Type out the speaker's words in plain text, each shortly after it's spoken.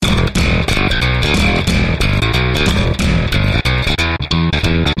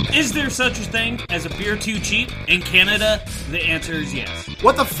such a thing as a beer too cheap? In Canada, the answer is yes.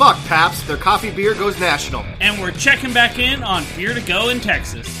 What the fuck, Pabst? Their coffee beer goes national. And we're checking back in on Beer to Go in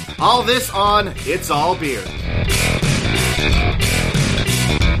Texas. All this on It's All Beer.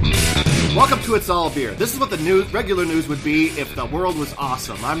 Welcome to It's All Beer. This is what the regular news would be if the world was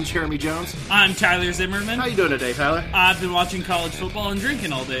awesome. I'm Jeremy Jones. I'm Tyler Zimmerman. How you doing today, Tyler? I've been watching college football and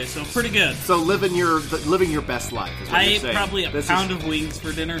drinking all day, so pretty good. So living your best life is what I you're ate saying. probably a pound of wings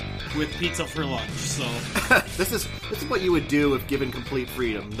for dinner with pizza for lunch, so... This is what you would do if given complete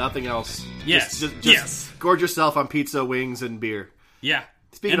freedom. Nothing else. Yes. Just gorge yourself on pizza, wings, and beer. Yeah.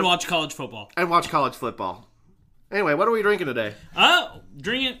 And watch college football. And watch college football. Anyway, what are we drinking today?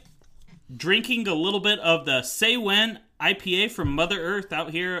 Drinking a little bit of the Say When IPA from Mother Earth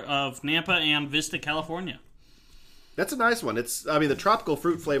out here of Nampa and Vista, California. That's a nice one. The tropical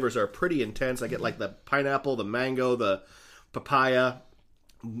fruit flavors are pretty intense. I get like the pineapple, the mango, the papaya.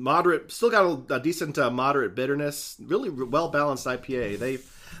 Moderate, still got a decent moderate bitterness. Really well-balanced IPA.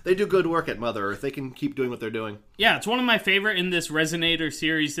 They do good work at Mother Earth. They can keep doing what they're doing. Yeah, it's one of my favorite in this Resonator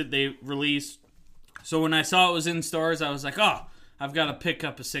series that they released. So when I saw it was in stores, I was like, oh, I've got to pick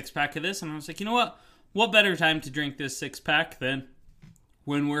up a 6-pack of this. And I was like, you know what? What better time to drink this 6-pack than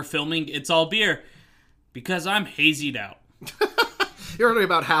when we're filming It's All Beer? Because I'm hazied out. You're only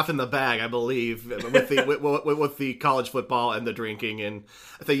about half in the bag, I believe, with the college football and the drinking. And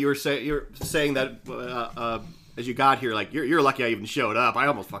I think you're saying that as you got here, like you're lucky I even showed up. I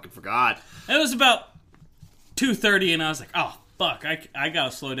almost fucking forgot. It was about 2:30, and I was like, oh fuck, I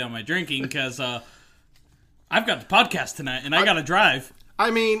gotta slow down my drinking because I've got the podcast tonight, and I gotta drive. I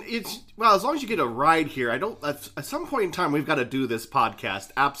mean, as long as you get a ride here, at some point in time, we've got to do this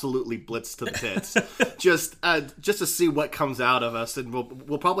podcast absolutely blitz to the pits. just to see what comes out of us, and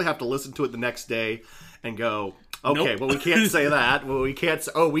we'll probably have to listen to it the next day and go, okay, nope. Well, we can't say that. Well, we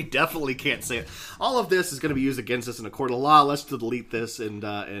definitely can't say it. All of this is going to be used against us in a court of law. Let's delete this and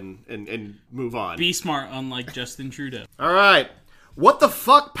move on. Be smart, unlike Justin Trudeau. All right. What the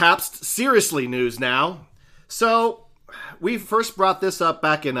fuck, Pabst? Seriously news now. So... we first brought this up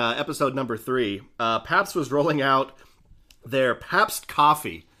back in episode number 3. Pabst was rolling out their Pabst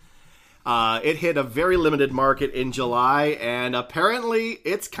Coffee. It hit a very limited market in July, and apparently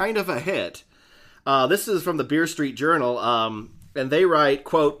it's kind of a hit. This is from the Beer Street Journal, and they write,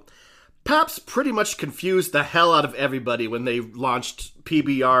 quote, Pabst pretty much confused the hell out of everybody when they launched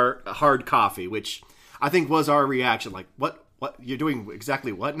PBR hard coffee, which I think was our reaction. Like, what? You're doing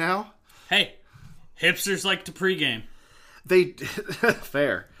exactly what now? Hey, hipsters like to pregame. They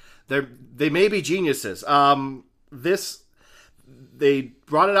fair. They may be geniuses. They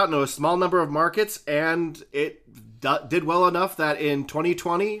brought it out in a small number of markets, and it did well enough that in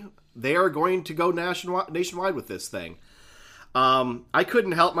 2020 they are going to go nationwide with this thing. I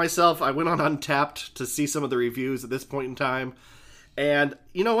couldn't help myself. I went on Untappd to see some of the reviews at this point in time, and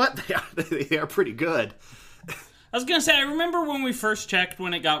you know what? They are pretty good. I was gonna say, I remember when we first checked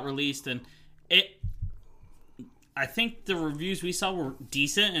when it got released, and I think the reviews we saw were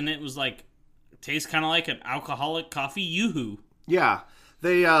decent, and it was like, tastes kind of like an alcoholic coffee yoo-hoo. Yeah.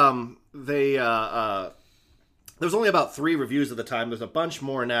 There was only about 3 reviews at the time. There's a bunch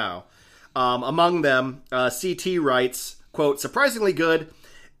more now. Among them, CT writes, quote, surprisingly good.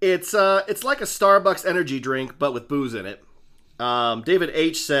 It's like a Starbucks energy drink, but with booze in it. David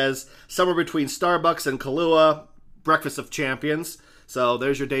H. says, somewhere between Starbucks and Kahlua, breakfast of champions. So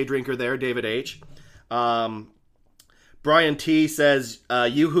there's your day drinker there, David H. Brian T. says,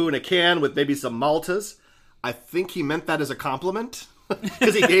 Yoo-hoo in a can with maybe some Maltas. I think he meant that as a compliment.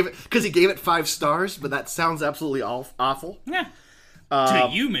 Because he gave it 5 stars, but that sounds absolutely awful. Yeah. To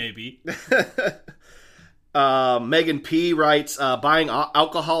you, maybe. Megan P. writes, buying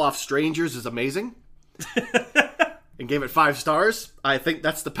alcohol off strangers is amazing. And gave it 5 stars. I think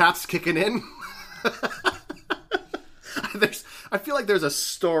that's the Pabst kicking in. I feel like there's a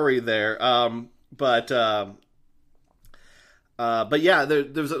story there. But yeah,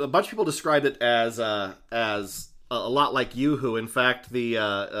 there's a bunch of people described it as a lot like Yoo-hoo. In fact,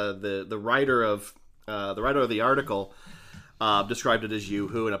 the writer of the article described it as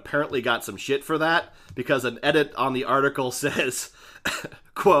Yoo-hoo, and apparently got some shit for that because an edit on the article says,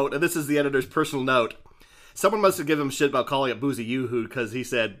 quote, and this is the editor's personal note, someone must have given him shit about calling it Boozy Yoo-hoo because he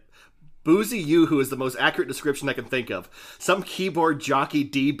said, Boozy Yoo-hoo is the most accurate description I can think of. Some keyboard jockey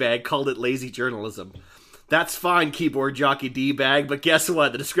D-bag called it lazy journalism. That's fine, keyboard jockey D-bag, but guess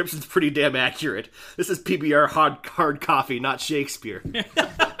what? The description's pretty damn accurate. This is PBR hard coffee, not Shakespeare.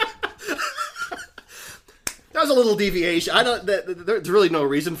 That was a little deviation. There's really no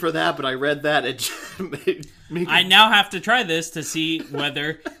reason for that, but I read that. It made me... I now have to try this to see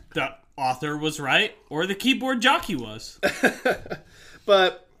whether the author was right or the keyboard jockey was.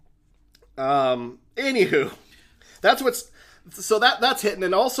 But, anywho, that's hitting.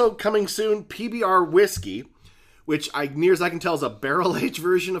 And also coming soon, PBR Whiskey, which near as I can tell is a barrel-aged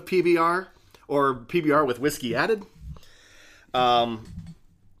version of PBR, or PBR with whiskey added. And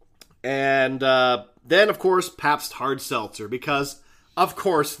then, of course, Pabst Hard Seltzer, because, of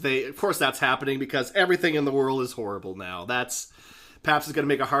course that's happening, because everything in the world is horrible now. Pabst is going to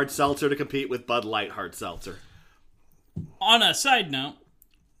make a hard seltzer to compete with Bud Light Hard Seltzer. On a side note,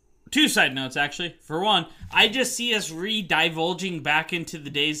 2 side notes, actually. For one, I just see us re-divulging back into the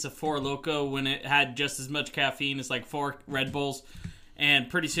days of Four Loko when it had just as much caffeine as like 4 Red Bulls. And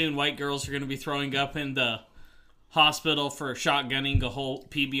pretty soon, white girls are going to be throwing up in the hospital for shotgunning a whole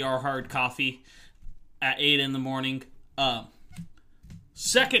PBR hard coffee at 8 in the morning.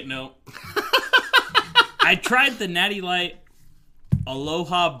 Second note, I tried the Natty Light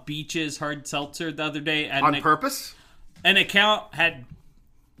Aloha Beaches hard seltzer the other day. On purpose? An account had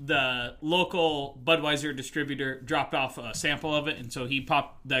the local Budweiser distributor dropped off a sample of it, and so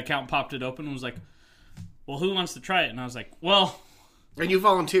the account popped it open and was like, well, who wants to try it? And I was like, well... And you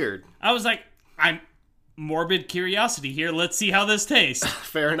volunteered. I was like, I'm morbid curiosity here. Let's see how this tastes.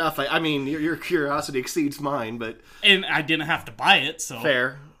 Fair enough. I mean, your curiosity exceeds mine, but... And I didn't have to buy it, so...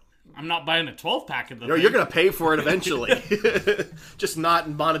 Fair. I'm not buying a 12-pack of the thing. You're going to pay for it eventually. Just not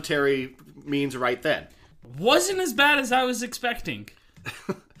in monetary means right then. Wasn't as bad as I was expecting.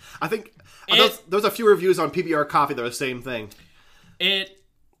 I think... There's a few reviews on PBR coffee that are the same thing. It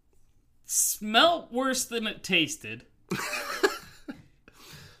smelled worse than it tasted.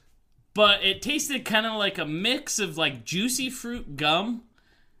 But it tasted kind of like a mix of like juicy fruit gum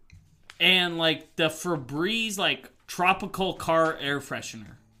and like the Febreze like tropical car air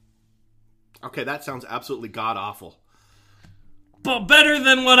freshener. Okay, that sounds absolutely god-awful. But better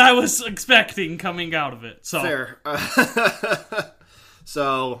than what I was expecting coming out of it. So. Fair.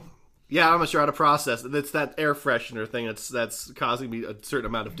 So, yeah, I'm not sure how to process it. It's that air freshener thing that's causing me a certain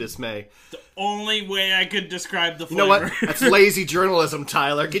amount of dismay. The only way I could describe the flavor. You know what? That's lazy journalism,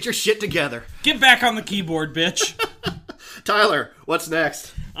 Tyler. Get your shit together. Get back on the keyboard, bitch. Tyler, what's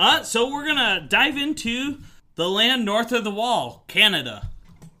next? So we're going to dive into the land north of the wall, Canada.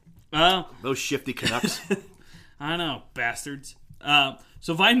 Those shifty Canucks. I know, bastards.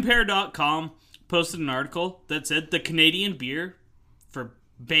 So VinePair.com posted an article that said the Canadian beer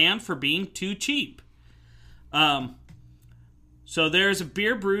banned for being too cheap. So there's a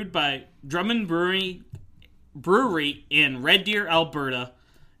beer brewed by Drummond Brewery in Red Deer, Alberta,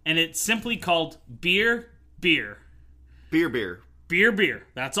 and it's simply called Beer. Beer.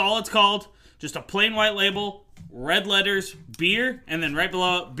 That's all it's called. Just a plain white label, red letters, beer, and then right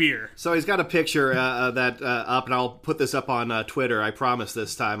below it, beer. So he's got a picture that up, and I'll put this up on Twitter. I promise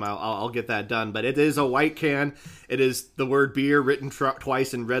this time I'll get that done. But it is a white can. It is the word beer written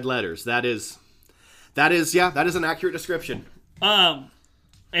twice in red letters. That is an accurate description.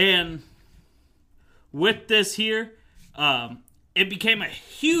 And with this here, it became a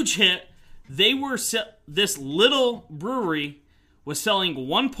huge hit. This little brewery was selling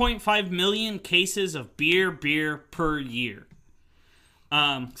 1.5 million cases of beer per year.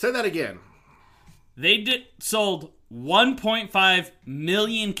 Say that again. They sold 1.5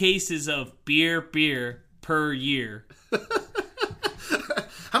 million cases of beer per year.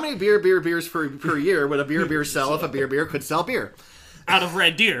 How many beers per year would a beer sell if a beer could sell beer? Out of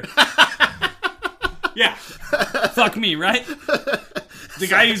Red Deer. Yeah. Fuck me, right? The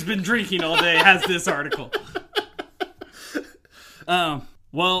guy who's been drinking all day has this article.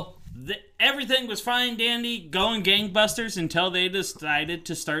 Everything was fine, dandy, going gangbusters until they decided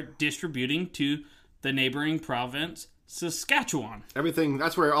to start distributing to the neighboring province, Saskatchewan.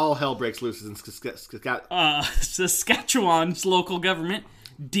 That's where all hell breaks loose in Saskatchewan. Saskatchewan's local government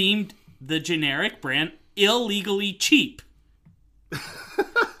deemed the generic brand illegally cheap.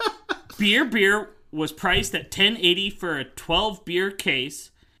 Beer was priced at $10.80 for a 12 beer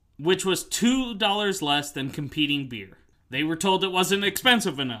case, which was $2 less than competing beer. They were told it wasn't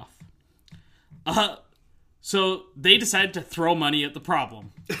expensive enough. So they decided to throw money at the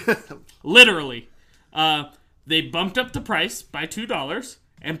problem. Literally. They bumped up the price by $2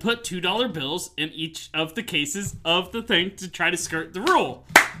 and put $2 bills in each of the cases of the thing to try to skirt the rule.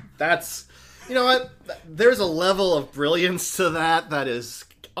 That's... You know what? There's a level of brilliance to that is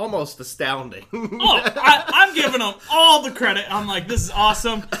almost astounding. I'm giving them all the credit. I'm like, this is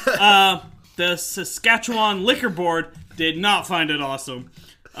awesome. The Saskatchewan Liquor Board did not find it awesome.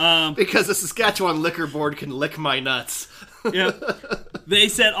 Because the Saskatchewan Liquor Board can lick my nuts. Yeah. They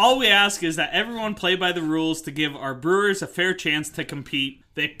said, all we ask is that everyone play by the rules to give our brewers a fair chance to compete.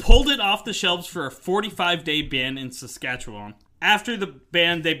 They pulled it off the shelves for a 45-day ban in Saskatchewan. After the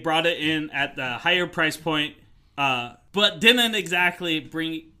ban, they brought it in at the higher price point, but didn't exactly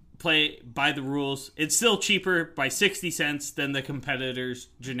play by the rules. It's still cheaper by 60 cents than the competitors'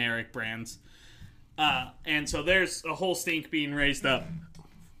 generic brands. And so there's a whole stink being raised up.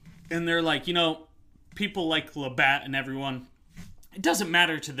 And they're like, people like Labatt and everyone, it doesn't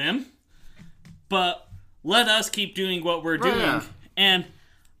matter to them, but let us keep doing what we're doing. Yeah. And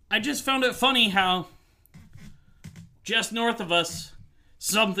I just found it funny how just north of us,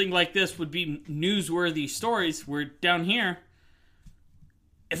 something like this would be newsworthy stories. Where down here,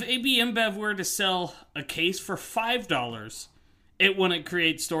 if AB InBev were to sell a case for $5, it wouldn't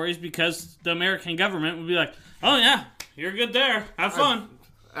create stories because the American government would be like, oh yeah, you're good there. Have fun.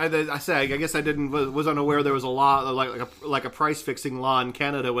 I guess I was unaware there was a law, like a price fixing law in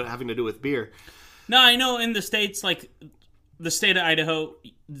Canada having to do with beer. No, I know in the States, like the state of Idaho,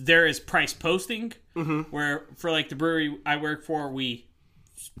 there is price posting, where for like the brewery I work for, we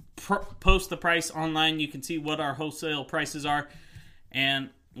post the price online. You can see what our wholesale prices are,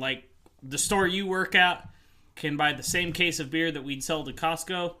 and like the store you work at can buy the same case of beer that we'd sell to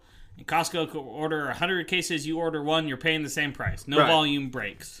Costco. And Costco could order 100 cases. You order one, you're paying the same price. No volume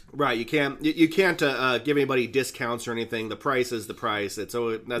breaks. Right. You can't give anybody discounts or anything. The price is the price. It's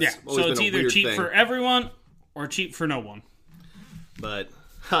always been it's a either weird cheap thing. for everyone or cheap for no one. But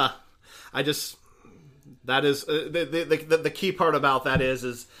that is the key part about that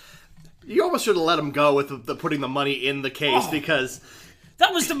is you almost should have let them go with the putting the money in the case because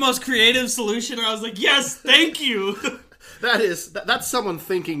that was the most creative solution. I was like, yes, thank you. That's someone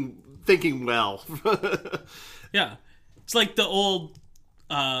thinking well. Yeah. It's like the old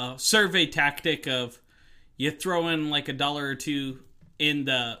survey tactic of you throw in like $1 or $2 in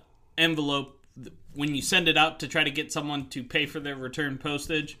the envelope when you send it out to try to get someone to pay for their return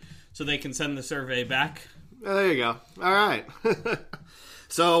postage so they can send the survey back. There you go. All right.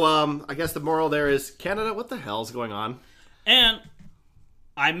 So I guess the moral there is Canada, what the hell's going on? And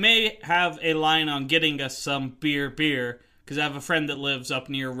I may have a line on getting us some beer because I have a friend that lives up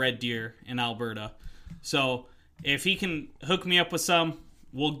near Red Deer in Alberta. So if he can hook me up with some,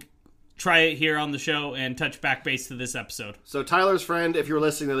 we'll try it here on the show and touch back base to this episode. So Tyler's friend, if you're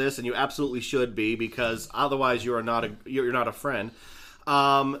listening to this, and you absolutely should be, because otherwise you're not a friend.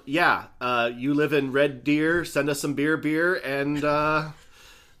 You live in Red Deer. Send us some beer, and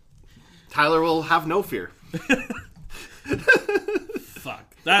Tyler will have no fear.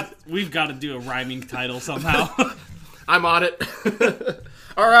 Fuck that! We've got to do a rhyming title somehow. I'm on it.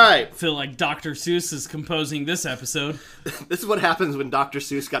 All right. I feel like Dr. Seuss is composing this episode. This is what happens when Dr.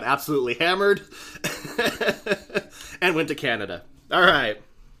 Seuss got absolutely hammered and went to Canada. All right.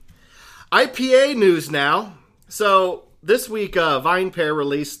 IPA news now. So this week, VinePair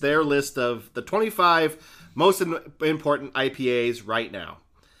released their list of the 25 most important IPAs right now.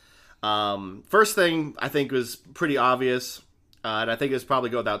 First thing I think was pretty obvious, and I think it's probably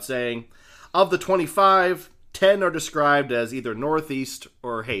go without saying. Of the 25, 10 are described as either Northeast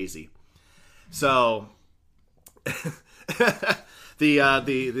or hazy. So the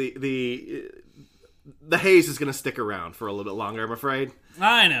haze is going to stick around for a little bit longer, I'm afraid.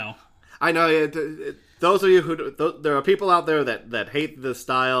 I know. Those of you there are people out there that hate the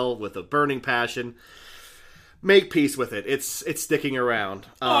style with a burning passion. Make peace with it. It's sticking around.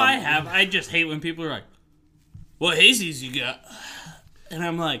 I have. I just hate when people are like, "What hazies you got?" And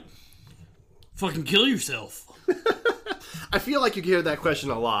I'm like, "Fucking kill yourself." I feel like you hear that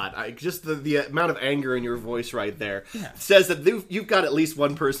question a lot. Just the amount of anger in your voice right there says that you've got at least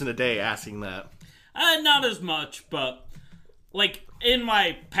one person a day asking that. Not as much, but like in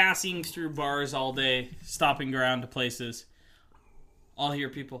my passing through bars all day, stopping around to places, I'll hear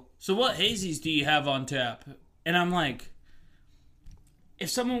people, "So what hazies do you have on tap?" And I'm like,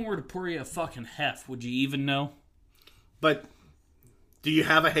 if someone were to pour you a fucking hef, would you even know? But do you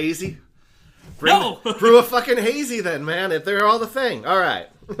have a hazy? No! Brew a fucking hazy then, man, if they're all the thing. All right.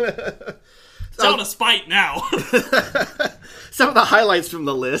 It's out of spite now. Some of the highlights from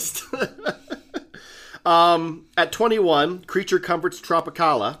the list. At 21, Creature Comforts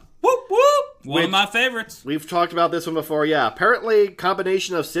Tropicala. Whoop, whoop. One of my favorites. We've talked about this one before, yeah. Apparently,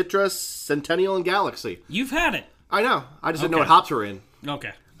 combination of Citrus, Centennial, and Galaxy. You've had it. I know. I just didn't know what hops were in.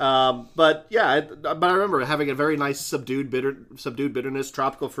 Okay. But I remember having a very nice subdued bitterness,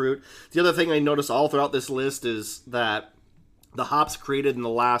 tropical fruit. The other thing I noticed all throughout this list is that the hops created in the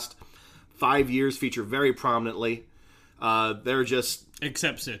last 5 years feature very prominently. They're just...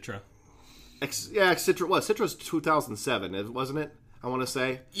 Except Citra. Citra was 2007, wasn't it? I want to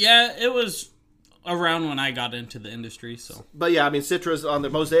say. Yeah, it was around when I got into the industry, so. But yeah, I mean, Citra's on the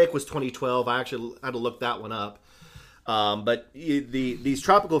Mosaic was 2012. I actually had to look that one up. But these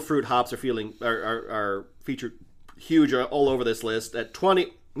tropical fruit hops are featured huge all over this list. At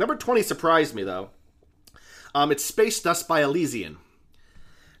number 20 surprised me though. It's Space Dust by Elysian.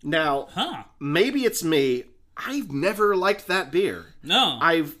 Now, maybe it's me. I've never liked that beer. No,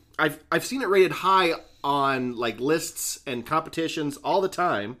 I've seen it rated high on like lists and competitions all the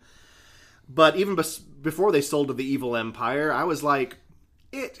time. But even before they sold to the Evil Empire, I was like,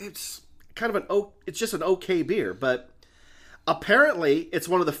 it's kind of it's just an okay beer. But apparently, it's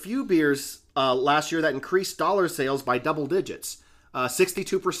one of the few beers last year that increased dollar sales by double digits,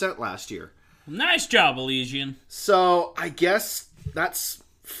 62% last year. Nice job, Elysian. So I guess that's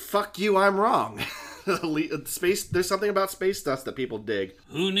fuck you. I'm wrong. There's something about space dust that people dig.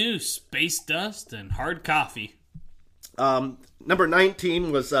 Who knew? Space dust and hard coffee. Number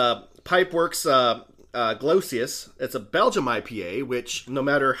 19 was Pipeworks Glosius. It's a Belgium IPA, which no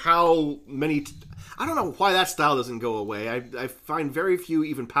matter how many... I don't know why that style doesn't go away. I find very few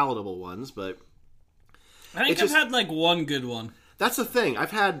even palatable ones, but... I think I've had like one good one. That's the thing.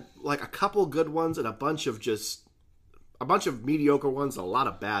 I've had like a couple good ones and a bunch of mediocre ones and a lot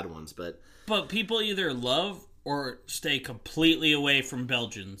of bad ones, but... But people either love or stay completely away from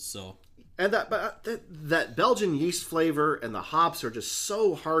Belgians, so... And that Belgian yeast flavor and the hops are just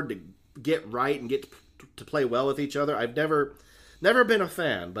so hard to get right and get to play well with each other. I've never been a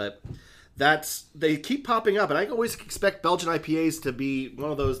fan, but they keep popping up, and I always expect Belgian IPAs to be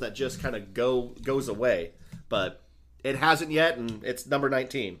one of those that just kind of goes away, but it hasn't yet, and it's number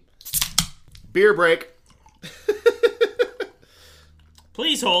 19. Beer break.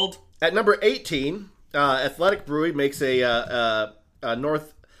 Please hold. At number 18, Athletic Brewery makes a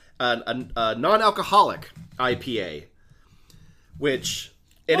non-alcoholic IPA, which...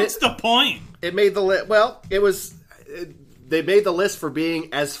 What's the point? It made the list... Well, they made the list for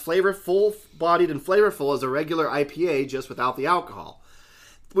being as flavorful-bodied and flavorful as a regular IPA, just without the alcohol,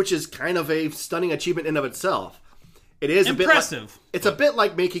 which is kind of a stunning achievement in of itself. It is impressive. It's a bit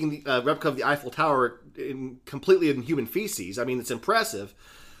like making the replica of the Eiffel Tower completely in human feces. I mean, it's impressive.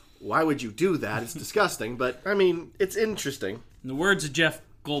 Why would you do that? It's disgusting, but, I mean, it's interesting. In the words of Jeff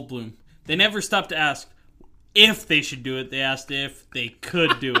Goldblum, they never stopped to ask if they should do it. They asked if they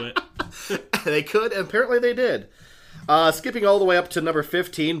could do it. They could, and apparently they did. Skipping all the way up to number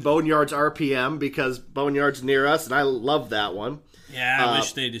 15, Boneyard's RPM, because Boneyard's near us, and I love that one. Yeah, I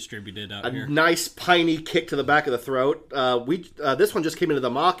wish they distributed out here. A nice piney kick to the back of the throat. This one just came into the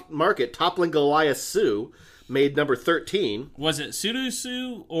market. Toppling Goliath Sue made number 13. Was it Pseudo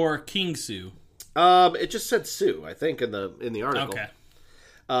Sue or King Sue? It just said Sue, I think, in the article. Okay.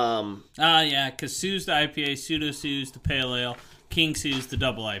 Yeah, because Sue's the IPA, Pseudo Sue's the Pale Ale, King Sue's the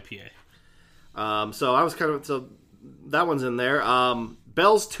Double IPA. So I was so that one's in there.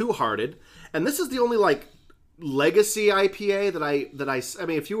 Bell's Two Hearted, and this is the only like legacy IPA that I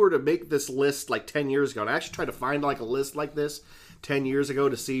mean, if you were to make this list like 10 years ago, and I actually tried to find like a list like this 10 years ago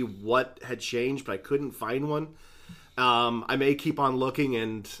to see what had changed, but I couldn't find one. I may keep on looking,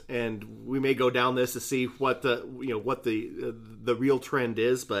 and we may go down this to see what the real trend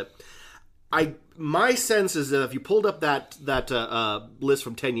is. But my sense is that if you pulled up that list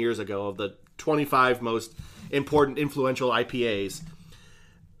from 10 years ago of the 25 most important influential IPAs,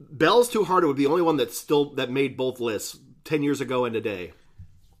 Bell's Two Hearted would be the only one that made both lists 10 years ago and today.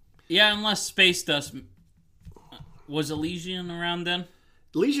 Yeah, unless Space Dust was Elysian around then.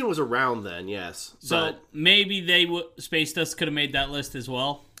 Legion was around then, yes. So maybe Space Dust could have made that list as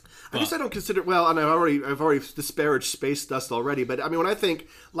well. I guess I don't consider and I've already disparaged Space Dust already. But I mean, when I think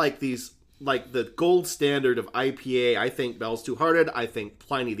like these, like the gold standard of IPA, I think Bell's Two Hearted. I think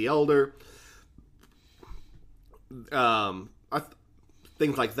Pliny the Elder.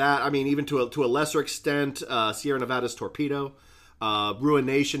 Things like that. I mean, even to a lesser extent, Sierra Nevada's Torpedo,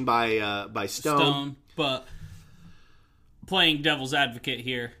 Ruination by Stone. But playing devil's advocate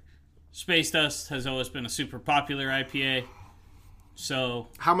here, Space Dust has always been a super popular IPA. So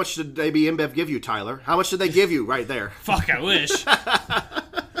how much did AB InBev give you, Tyler? How much did they give you right there? Fuck, I wish.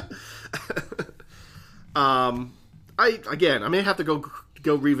 I may have to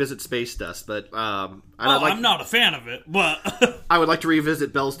go revisit Space Dust, but I'm not a fan of it, but I would like to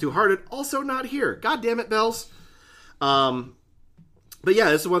revisit Bell's Two Hearted. Also not here. God damn it, Bells. But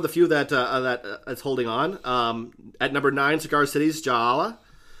yeah, this is one of the few that's holding on. At number 9, Cigar City's Jaala,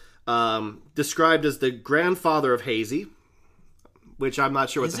 described as the grandfather of hazy, which I'm not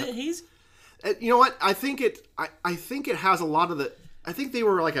sure. Is it hazy? You know what? I think it has a lot of the. I think they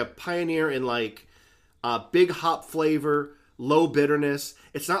were like a pioneer in like big hop flavor, low bitterness.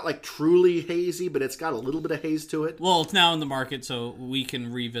 It's not like truly hazy, but it's got a little bit of haze to it. Well, it's now in the market, so we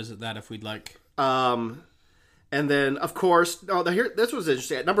can revisit that if we'd like. And then, of course, this was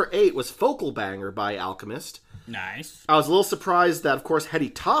interesting. At number 8 was Focal Banger by Alchemist. Nice. I was a little surprised that, of course, Heady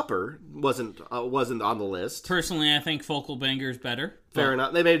Topper wasn't on the list. Personally, I think Focal Banger is better. Fair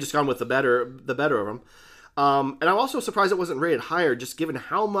enough. They may have just gone with the better of them. And I'm also surprised it wasn't rated higher, just given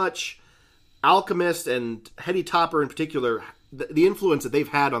how much Alchemist and Heady Topper in particular, the influence that they've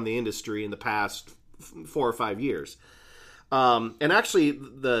had on the industry in the past 4 or 5 years. And actually,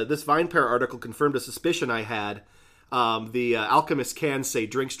 this VinePair article confirmed a suspicion I had. The Alchemist cans say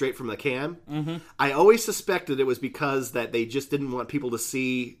 "drink straight from the can." Mm-hmm. I always suspected it was because that they just didn't want people to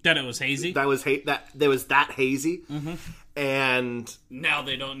see that it was hazy. That was that hazy. Mm-hmm. And now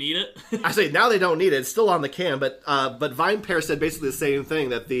they don't need it. I say now they don't need it. It's still on the can, but VinePair said basically the same thing,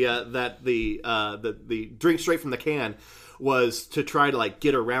 that the drink straight from the can was to try to like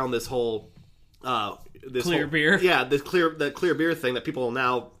get around this whole. This clear beer, yeah, the clear beer thing that people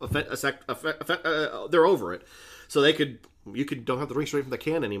now they're over it, so you don't have to drink straight from the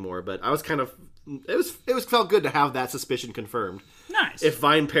can anymore. But I was kind of it was felt good to have that suspicion confirmed. Nice. If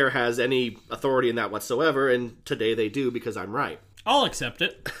VinePair has any authority in that whatsoever, and today they do because I'm right. I'll accept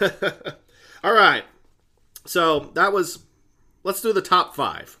it. All right, so that was. Let's do the top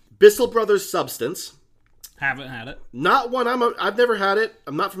 5. Bissell Brothers Substance. Haven't had it. Not one I've never had it.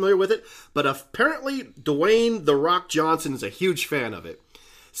 I'm not familiar with it. But apparently Dwayne "The Rock" Johnson is a huge fan of it.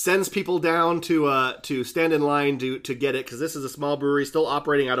 Sends people down to stand in line to get it, because this is a small brewery still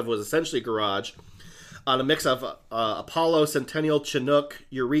operating out of what was essentially a garage, on a mix of Apollo, Centennial, Chinook,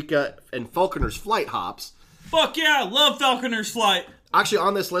 Eureka, and Falconer's Flight hops. Fuck yeah, love Falconer's Flight. Actually,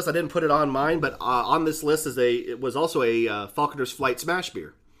 on this list, I didn't put it on mine, but on this list it was also a Falconer's Flight smash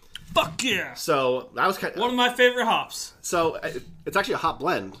beer. Fuck yeah! So that was one of my favorite hops. So it's actually a hop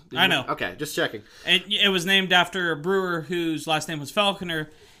blend. I know. Okay, just checking. It was named after a brewer whose last name was Falconer.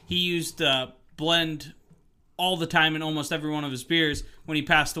 He used blend all the time in almost every one of his beers. When he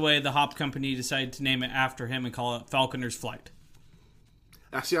passed away, the hop company decided to name it after him and call it Falconer's Flight.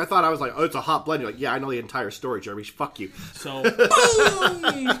 Actually, I thought I was like, oh, it's a hop blend. You're like, yeah, I know the entire story, Jeremy. Fuck you. So,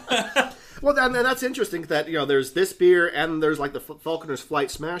 boom! Well, and that's interesting that, there's this beer and there's like the Falconer's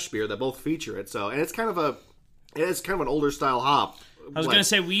Flight smash beer that both feature it. So, and it's kind of an older style hop. I was going to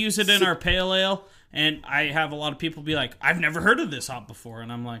say, we use it in our pale ale, and I have a lot of people be like, I've never heard of this hop before.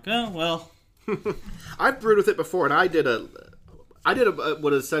 And I'm like, oh, well. I've brewed with it before, and I did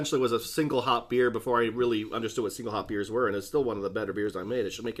what essentially was a single hop beer before I really understood what single hop beers were, and it's still one of the better beers I made. I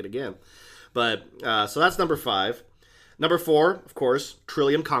should make it again. But, so that's number 5. Number 4, of course,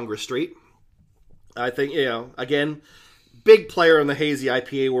 Trillium Congress Street. I think, again, big player in the hazy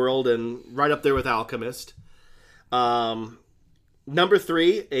IPA world and right up there with Alchemist. Number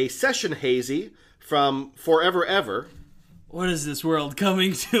 3, a Session Hazy from Forever Ever. What is this world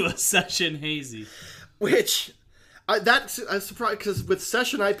coming to a Session Hazy? Which, that's a surprise, because with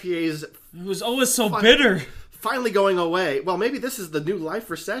Session IPAs... It was always so bitter. Finally going away. Well, maybe this is the new life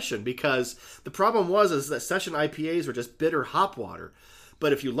for Session, because the problem is that Session IPAs were just bitter hop water.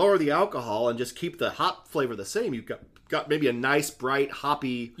 But if you lower the alcohol and just keep the hop flavor the same, you've got maybe a nice, bright,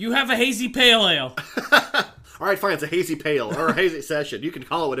 hoppy... You have a hazy pale ale. All right, fine. It's a hazy pale or a hazy Session. You can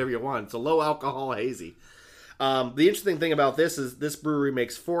call it whatever you want. It's a low-alcohol hazy. The interesting thing about this is this brewery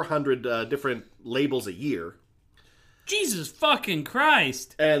makes 400 different labels a year. Jesus fucking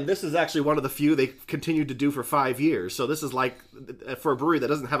Christ. And this is actually one of the few they continued to do for 5 years. So this is like, for a brewery that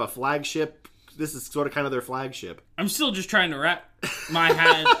doesn't have a flagship, this is sort of kind of their flagship. I'm still just trying to wrap my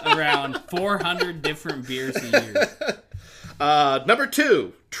head around 400 different beers a year. Number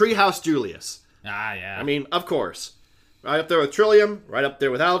 2, Treehouse Julius. Ah, yeah. I mean, of course. Right up there with Trillium, right up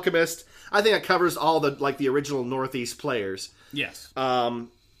there with Alchemist. I think it covers all the original Northeast players. Yes.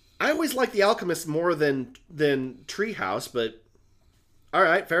 I always like the Alchemist more than Treehouse, but all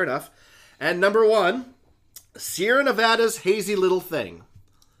right, fair enough. And number 1, Sierra Nevada's Hazy Little Thing.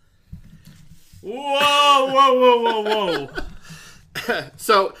 Whoa.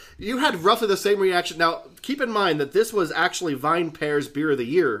 So you had roughly the same reaction. Now, keep in mind that this was actually VinePair's Beer of the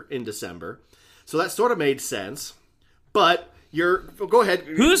Year in December, so that sort of made sense. But go ahead.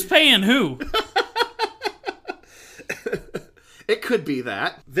 Who's paying who? It could be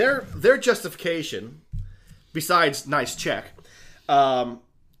that their justification, besides nice check,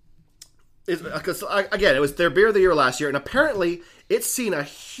 is because again it was their Beer of the Year last year, and apparently it's seen a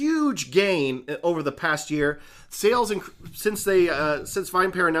huge gain over the past year. Sales since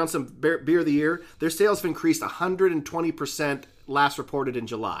VinePair announced them Beer of the Year, their sales have increased 120% last reported in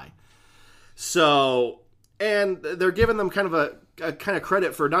July. So, And they're giving them kind of a kind of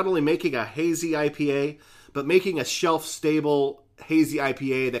credit for not only making a hazy IPA, but making a shelf-stable hazy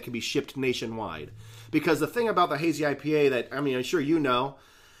IPA that can be shipped nationwide. Because the thing about the hazy IPA that, I mean, I'm sure you know,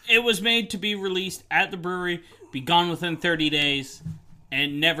 it was made to be released at the brewery, be gone within 30 days,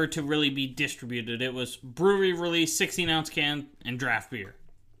 and never to really be distributed. It was brewery release, 16-ounce can, and draft beer.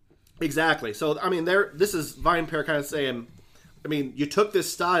 Exactly. So, I mean, this is VinePair kind of saying, I mean, you took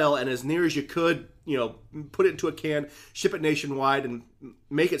this style and as near as you could, you know, put it into a can, ship it nationwide, and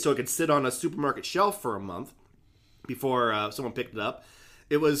make it so it could sit on a supermarket shelf for a month before someone picked it up.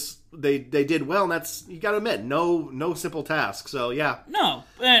 It was, they did well, and that's, you got to admit, no simple task. So, yeah. No,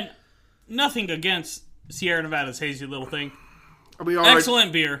 and nothing against Sierra Nevada's hazy little thing.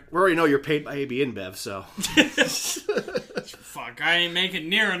 Excellent beer. We already know you're paid by AB InBev, so. Fuck, I ain't making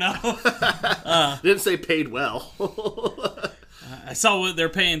near enough. Didn't say paid well. I saw what they're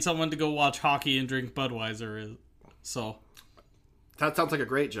paying someone to go watch hockey and drink Budweiser. So that sounds like a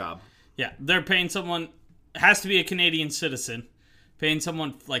great job. Yeah, they're paying someone, has to be a Canadian citizen, paying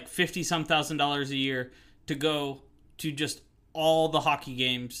someone like $50-some thousand a year to go to just all the hockey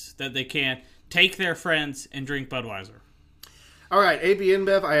games that they can, take their friends, and drink Budweiser. All right, AB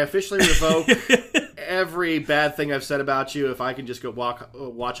InBev, I officially revoke every bad thing I've said about you. If I can just go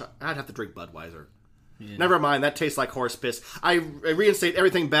watch, I'd have to drink Budweiser. Yeah. Never mind, that tastes like horse piss. I reinstate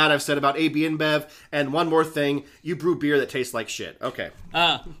everything bad I've said about AB InBev, and one more thing, you brew beer that tastes like shit. Okay.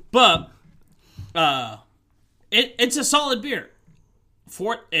 But it's a solid beer.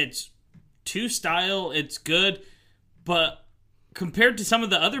 It's two style, it's good, but compared to some of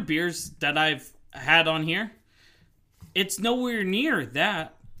the other beers that I've had on here, it's nowhere near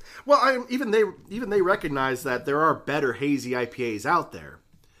that. Well, even they recognize that there are better hazy IPAs out there,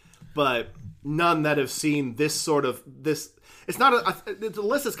 but none that have seen this sort of this. It's not the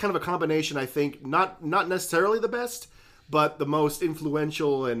list is kind of a combination. I think not necessarily the best, but the most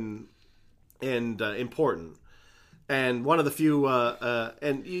influential and important. And one of the few.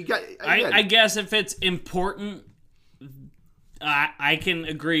 And you got. I guess if it's important, I can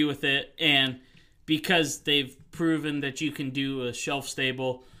agree with it, and because they've proven that you can do a shelf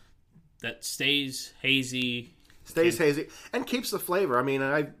stable that stays hazy. Hazy and keeps the flavor. I mean,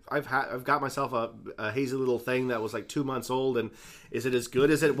 I've got myself a hazy little thing that was like 2 months old, and is it as good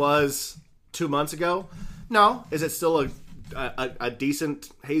as it was 2 months ago? No. Is it still a decent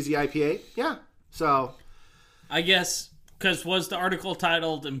hazy IPA? Yeah. So, I guess because was the article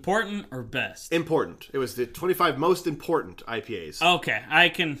titled "Important" or "Best"? Important. It was the 25 most important IPAs. Okay,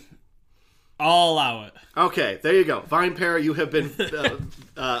 I'll allow it. Okay, there you go. VinePair, you have been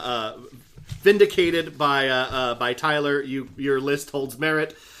vindicated by Tyler. Your list holds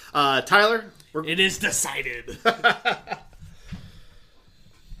merit. Tyler? It is decided.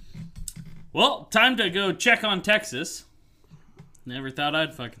 Well, time to go check on Texas. Never thought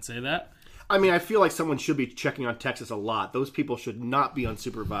I'd fucking say that. I mean, I feel like someone should be checking on Texas a lot. Those people should not be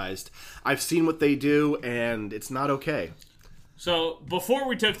unsupervised. I've seen what they do, and it's not okay. So, before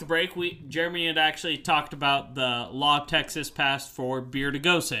we took the break, Jeremy had actually talked about the law Texas passed for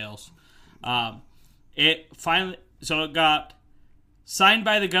beer-to-go sales. It got signed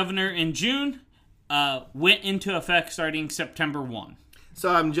by the governor in June, went into effect starting September 1.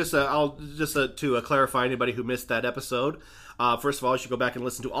 So I'm to clarify anybody who missed that episode. First of all, you should go back and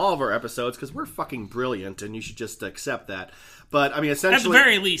listen to all of our episodes because we're fucking brilliant, and you should just accept that. But I mean, essentially, at the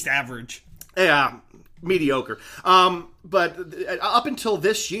very least, average. Yeah, mediocre. But up until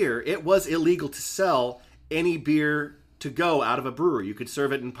this year, it was illegal to sell any beer to go out of a brewery. You could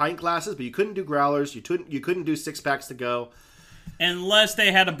serve it in pint glasses, but you couldn't do growlers. You couldn't do 6-packs to go. Unless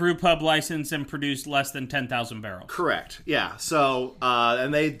they had a brew pub license and produced less than 10,000 barrels. Correct. Yeah. So,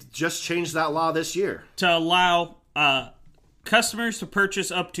 and they just changed that law this year. To allow customers to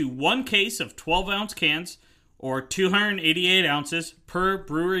purchase up to one case of 12-ounce cans or 288 ounces per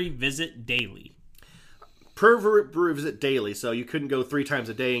brewery visit daily. Per brewery visit daily, so you couldn't go 3 times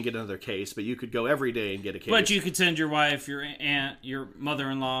a day and get another case, but you could go every day and get a case. But you could send your wife, your aunt, your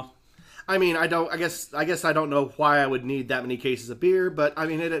mother-in-law. I mean, I guess I don't know why I would need that many cases of beer, but I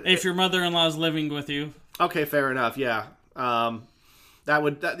mean, if your mother-in-law is living with you. Okay, fair enough. Yeah, I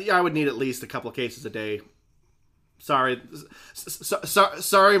would need at least a couple of cases a day. Sorry,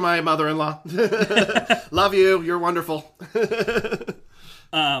 sorry, my mother-in-law. Love you. You're wonderful.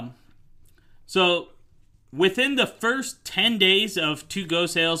 So, within the first 10 days of to-go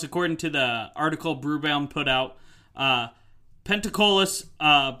sales, according to the article Brewbound put out, Pensacola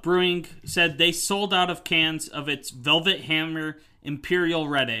Brewing said they sold out of cans of its Velvet Hammer Imperial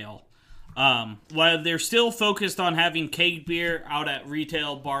Red Ale. While they're still focused on having keg beer out at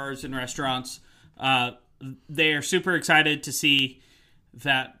retail bars and restaurants, they are super excited to see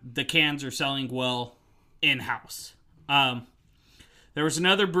that the cans are selling well in-house. There was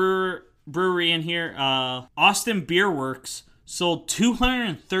another brewery in here. Austin Beer Works sold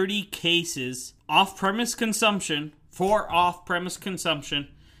 230 cases off-premise consumption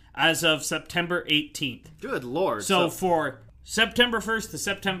as of September 18th. Good Lord. So for September 1st to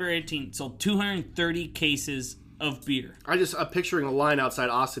September 18th, sold 230 cases of beer. I'm picturing a line outside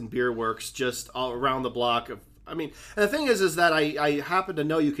Austin Beer Works just all around the block of. And the thing is that I happen to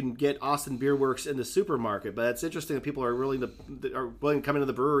know you can get Austin Beer Works in the supermarket, but it's interesting that people are willing to come into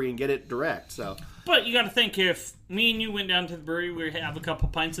the brewery and get it direct. So, but you got to think, if me and you went down to the brewery, we have a couple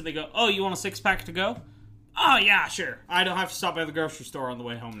pints, and they go, "Oh, you want a 6-pack to go?" Oh yeah, sure. I don't have to stop by the grocery store on the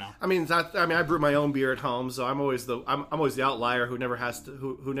way home now. I brew my own beer at home, so I'm always the outlier who never has to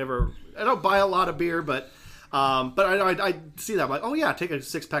who never. I don't buy a lot of beer, but I see that. I'm like, oh yeah, take a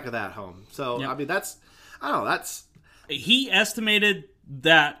 6-pack of that home. So yep. He estimated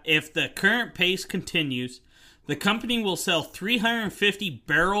that if the current pace continues, the company will sell 350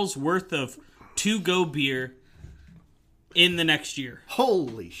 barrels worth of to-go beer in the next year.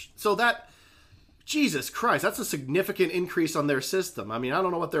 Jesus Christ, that's a significant increase on their system. I don't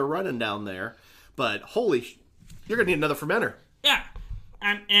know what they're running down there, but you're going to need another fermenter. Yeah.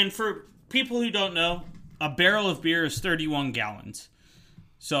 And for people who don't know, a barrel of beer is 31 gallons.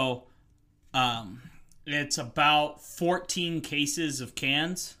 So, it's about 14 cases of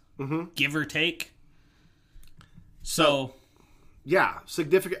cans, give or take. So, yeah,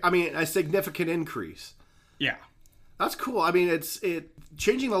 a significant increase. Yeah. That's cool.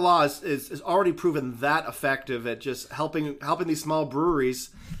 Changing the law is already proven that effective at just helping these small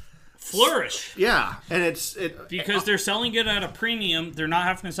breweries flourish. Yeah, and because they're selling it at a premium. They're not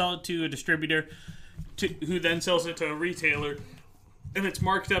having to sell it to a distributor, who then sells it to a retailer, and it's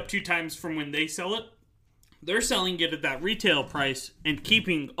marked up 2 times from when they sell it. They're selling it at that retail price and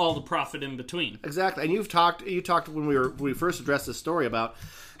keeping all the profit in between. Exactly, and you talked when we first addressed this story about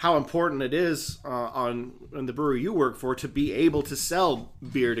how important it is on the brewery you work for to be able to sell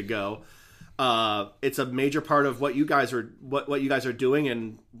beer to go. It's a major part of what you guys are doing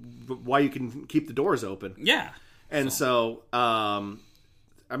and why you can keep the doors open. Yeah, and so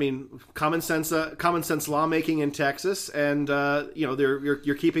common sense lawmaking in Texas, and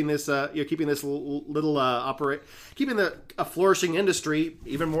you're keeping this little keeping a flourishing industry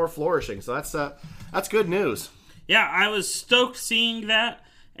even more flourishing. So that's good news. Yeah, I was stoked seeing that.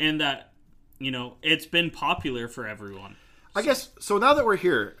 And that, it's been popular for everyone. I guess, so now that we're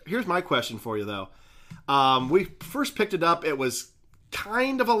here, here's my question for you, though. We first picked it up. It was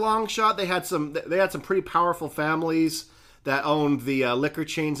kind of a long shot. They had some pretty powerful families that owned the liquor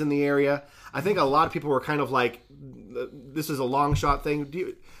chains in the area. I think a lot of people were kind of like, this is a long shot thing.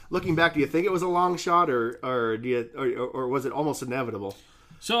 Looking back, do you think it was a long shot, or was it almost inevitable?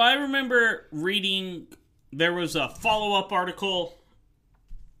 So I remember reading, there was a follow-up article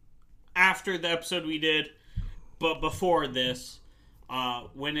after the episode we did, but before this,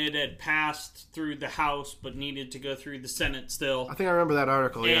 when it had passed through the House but needed to go through the Senate still. I think I remember that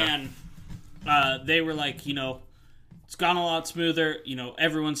article, yeah. And they were like, it's gone a lot smoother.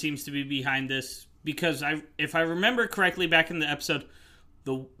 Everyone seems to be behind this. Because if I remember correctly back in the episode,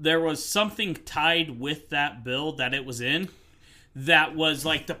 there was something tied with that bill that it was in that was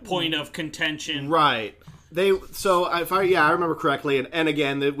like the point of contention. Right. I remember correctly, and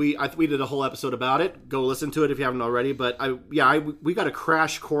again, we did a whole episode about it. Go listen to it if you haven't already. But we got a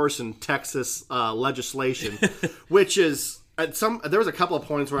crash course in Texas legislation, which is there was a couple of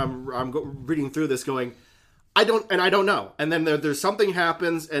points where I'm reading through this going, I don't know, and then there's something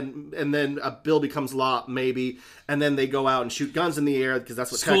happens, and then a bill becomes law maybe, and then they go out and shoot guns in the air because that's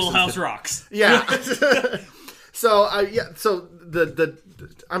what Schoolhouse Rocks. Yeah.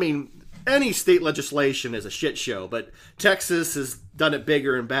 Any state legislation is a shit show, but Texas has done it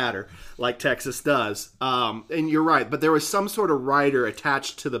bigger and badder, like Texas does. And you're right, but there was some sort of rider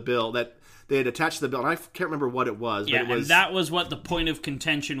attached to the bill that they had attached to the bill, and I can't remember what it was. Yeah, but and that was what the point of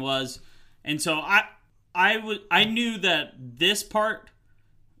contention was. And so I knew that this part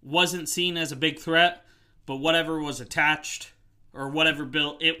wasn't seen as a big threat, but whatever was attached, or whatever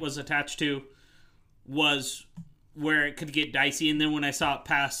bill it was attached to, was where it could get dicey. And then when I saw it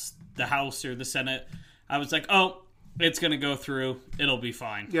pass the House or the Senate, I was like, oh, it's going to go through. It'll be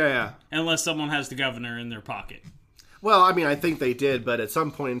fine. Yeah. Unless someone has the governor in their pocket. Well, I think they did, but at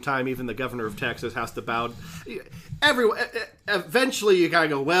some point in time, even the governor of Texas has to bow. Eventually, you gotta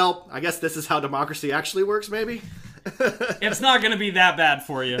go, well, I guess this is how democracy actually works, maybe? It's not going to be that bad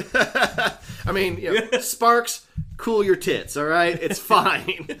for you. Sparks, cool your tits, all right? It's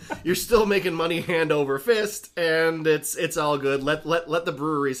fine. You're still making money hand over fist, and it's all good. Let the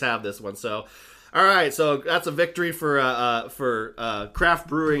breweries have this one. So, all right, so that's a victory for craft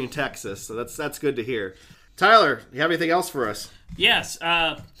brewing in Texas. So that's good to hear. Tyler, you have anything else for us? Yes,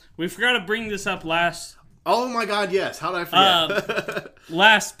 we forgot to bring this up last. Oh my God, yes. How did I forget?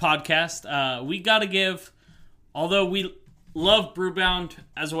 Last podcast, we got to give, although we love Brewbound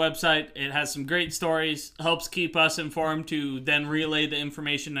as a website, it has some great stories, helps keep us informed to then relay the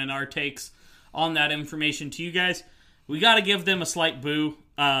information and our takes on that information to you guys. We got to give them a slight boo.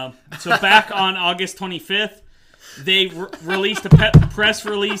 So back on August 25th, they released a press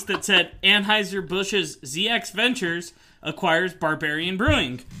release that said Anheuser-Busch's ZX Ventures acquires Barbarian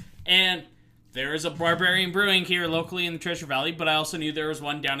Brewing. And there is a Barbarian Brewing here locally in the Treasure Valley, but I also knew there was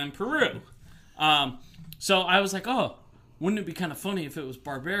one down in Peru. So I was like, oh, wouldn't it be kind of funny if it was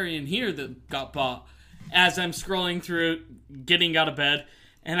Barbarian here that got bought? As I'm scrolling through, getting out of bed,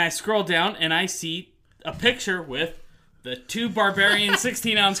 and I scroll down and I see a picture with the 2 Barbarian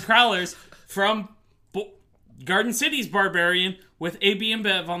 16-ounce crowlers from Garden City's Barbarian with AB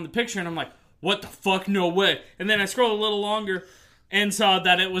InBev on the picture, and I'm like, what the fuck? No way. And then I scrolled a little longer and saw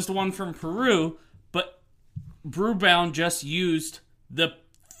that it was the one from Peru, but Brewbound just used the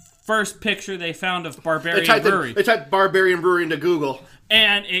first picture they found of Barbarian Brewery. They typed Barbarian Brewery into Google.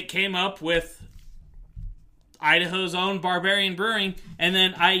 And it came up with Idaho's own Barbarian Brewing, and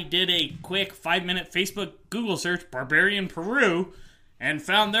then I did a quick 5-minute Facebook Google search, Barbarian Peru, and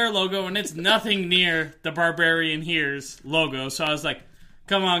found their logo, and it's nothing near the Barbarian Here's logo. So I was like,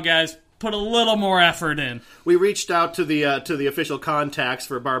 come on, guys. Put a little more effort in. We reached out to the official contacts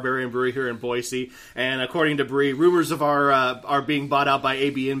for Barbarian Brewery here in Boise, and according to Bree, rumors of our being bought out by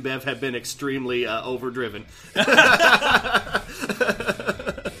AB InBev have been extremely overdriven.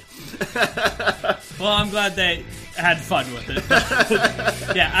 Well, I'm glad they had fun with it.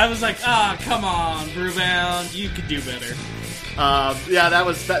 Yeah, I was like, come on, Brewbound, you could do better. That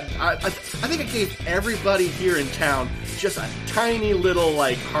was that. I think it gave everybody here in town just a tiny little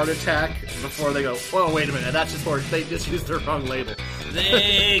heart attack before they go, oh, wait a minute, that's just horse. They just used the wrong label.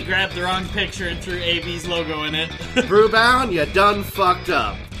 They grabbed the wrong picture and threw AB's logo in it. Brewbound, you done fucked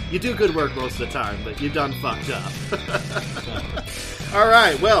up. You do good work most of the time, but you done fucked up. All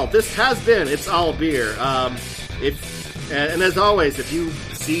right, well, this has been It's All Beer. And as always, if you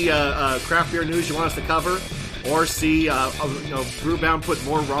see craft beer news you want us to cover, or see Brewbound put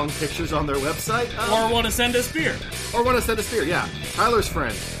more wrong pictures on their website, or want to send us beer. Yeah. Tyler's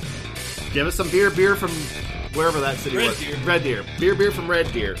friend. Give us some beer from wherever that city was. Red Deer. Beer from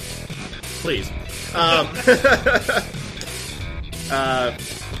Red Deer. Please.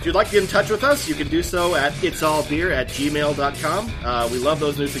 If you'd like to get in touch with us, you can do so at itsallbeer@gmail.com. We love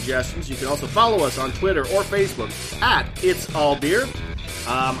those new suggestions. You can also follow us on Twitter or Facebook at It's All Beer.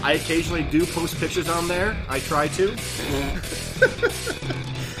 I occasionally do post pictures on there. I try to.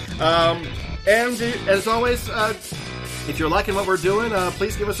 And as always, if you're liking what we're doing,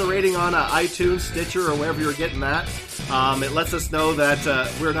 please give us a rating on iTunes, Stitcher, or wherever you're getting that. It lets us know that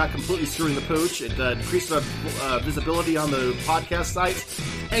we're not completely screwing the pooch. It increases our visibility on the podcast sites.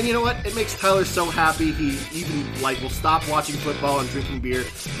 And you know what? It makes Tyler so happy he even will stop watching football and drinking beer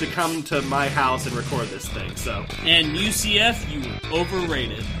to come to my house and record this thing. So. And UCF, you were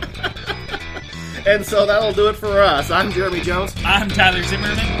overrated. And so that'll do it for us. I'm Jeremy Jones. I'm Tyler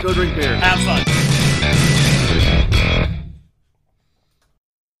Zimmerman. Go drink beer. Have fun.